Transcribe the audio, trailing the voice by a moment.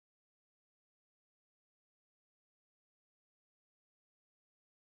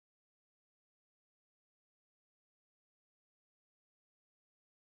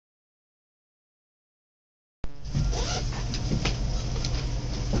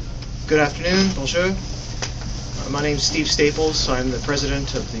Good afternoon, bonjour. My name is Steve Staples. I'm the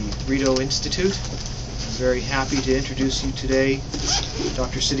president of the Rideau Institute. I'm very happy to introduce you today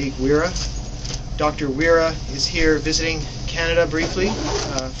Dr. Seddiq Weera. Dr. Weera is here visiting Canada briefly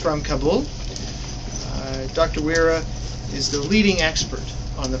from Kabul. Dr. Weera is the leading expert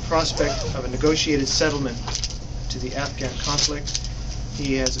on the prospect of a negotiated settlement to the Afghan conflict.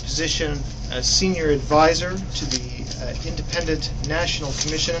 He has a position as senior advisor to the Independent National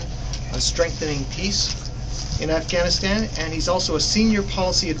Commission on Strengthening Peace in Afghanistan, and he's also a senior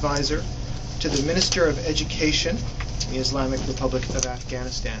policy advisor to the Minister of Education in the Islamic Republic of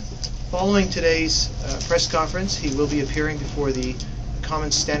Afghanistan. Following today's press conference, he will be appearing before the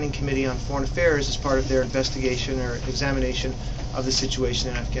Common Standing Committee on Foreign Affairs as part of their investigation or examination of the situation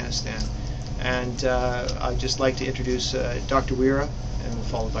in Afghanistan. And I'd just like to introduce Dr. Weera, and we'll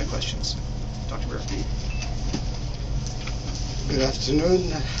follow by questions. Dr. Weera. Good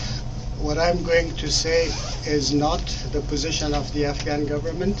afternoon. What I'm going to say is not the position of the Afghan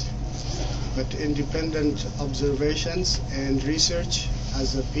government, but independent observations and research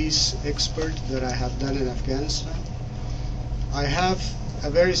as a peace expert that I have done in Afghanistan. I have a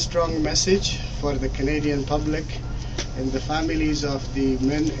very strong message for the Canadian public and the families of the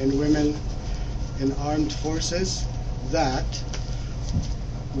men and women in armed forces that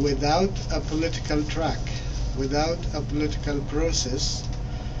without a political track, without a political process,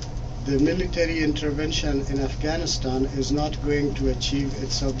 the military intervention in Afghanistan is not going to achieve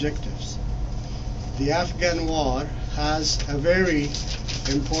its objectives. The Afghan war has a very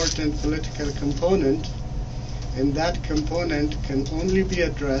important political component, and that component can only be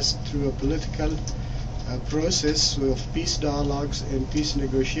addressed through a political process of peace dialogues and peace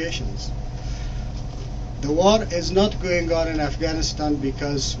negotiations. The war is not going on in Afghanistan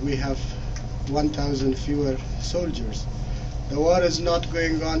because we have 1,000 fewer soldiers. The war is not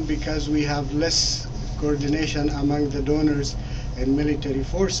going on because we have less coordination among the donors and military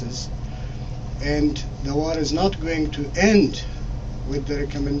forces. And the war is not going to end with the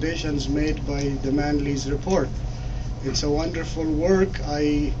recommendations made by the Manley's report. It's a wonderful work.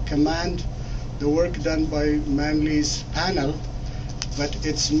 I commend the work done by Manley's panel, but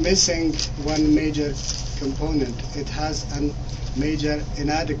it's missing one major component. It has a major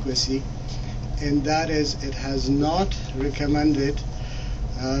inadequacy, and that is it has not recommended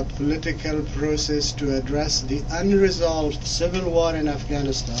a political process to address the unresolved civil war in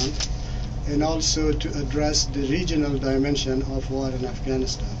Afghanistan, and also to address the regional dimension of war in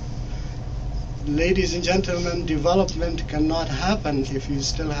Afghanistan. Ladies and gentlemen, development cannot happen if you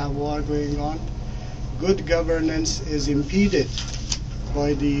still have war going on. Good governance is impeded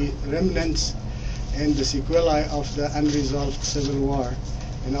by the remnants and the sequelae of the unresolved civil war,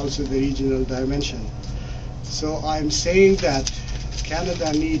 and also the regional dimension. So I'm saying that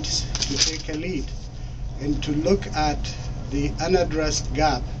Canada needs to take a lead and to look at the unaddressed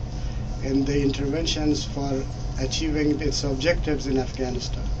gap in the interventions for achieving its objectives in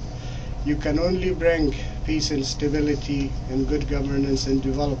Afghanistan. You can only bring peace and stability and good governance and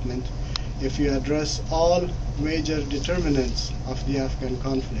development if you address all major determinants of the Afghan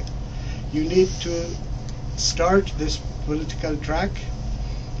conflict. You need to start this political track.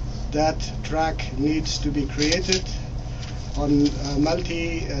 That track needs to be created on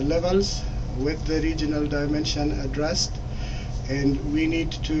multi-levels with the regional dimension addressed, and we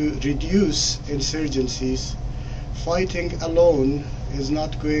need to reduce insurgencies. Fighting alone is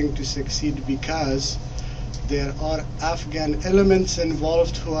not going to succeed because there are Afghan elements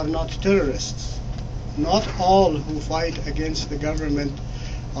involved who are not terrorists. Not all who fight against the government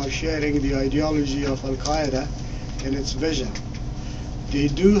are sharing the ideology of Al-Qaeda and its vision. They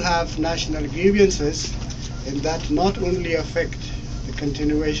do have national grievances, and that not only affect the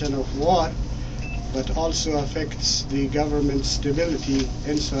continuation of war, but also affects the government stability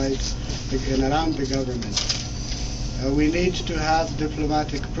inside and around the government. We need to have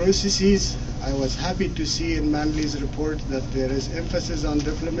diplomatic processes. I was happy to see in Manley's report that there is emphasis on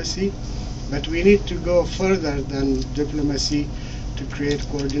diplomacy, but we need to go further than diplomacy to create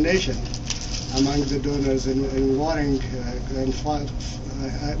coordination among the donors and warring and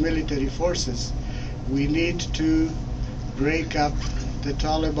military forces. We need to break up the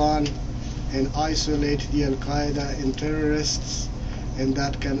Taliban and isolate the Al-Qaeda and terrorists, and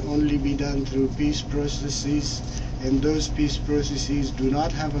that can only be done through peace processes, and those peace processes do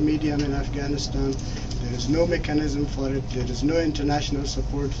not have a medium in Afghanistan. There is no mechanism for it, there is no international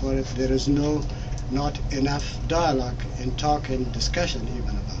support for it, there is not enough dialogue and talk and discussion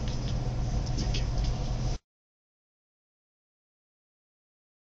even about it.